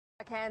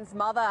Can's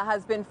mother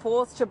has been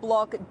forced to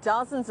block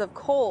dozens of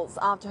calls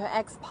after her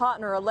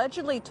ex-partner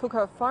allegedly took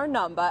her phone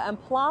number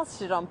and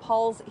plastered it on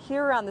poles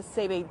here around the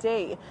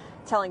CBD,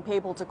 telling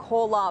people to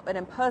call up and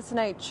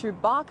impersonate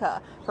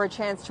Chewbacca for a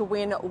chance to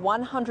win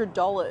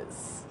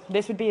 $100.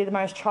 This would be the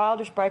most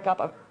childish breakup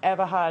I've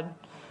ever had.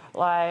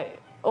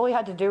 All he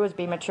had to do was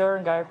be mature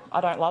and go, I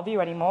don't love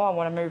you anymore, I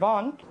want to move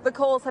on. The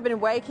calls have been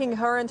waking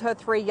her and her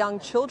 3 young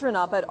children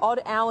up at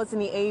odd hours in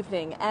the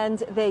evening,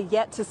 and they're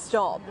yet to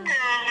stop.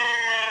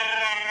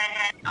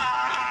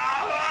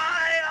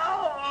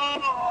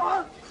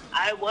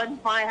 I won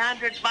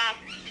 $500.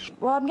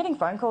 Well, I'm getting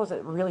phone calls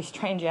at really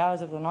strange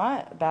hours of the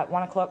night, about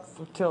 1 o'clock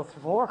till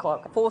 4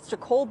 o'clock. Forced to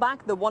call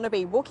back the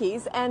wannabe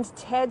Wookiees and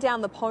tear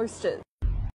down the posters.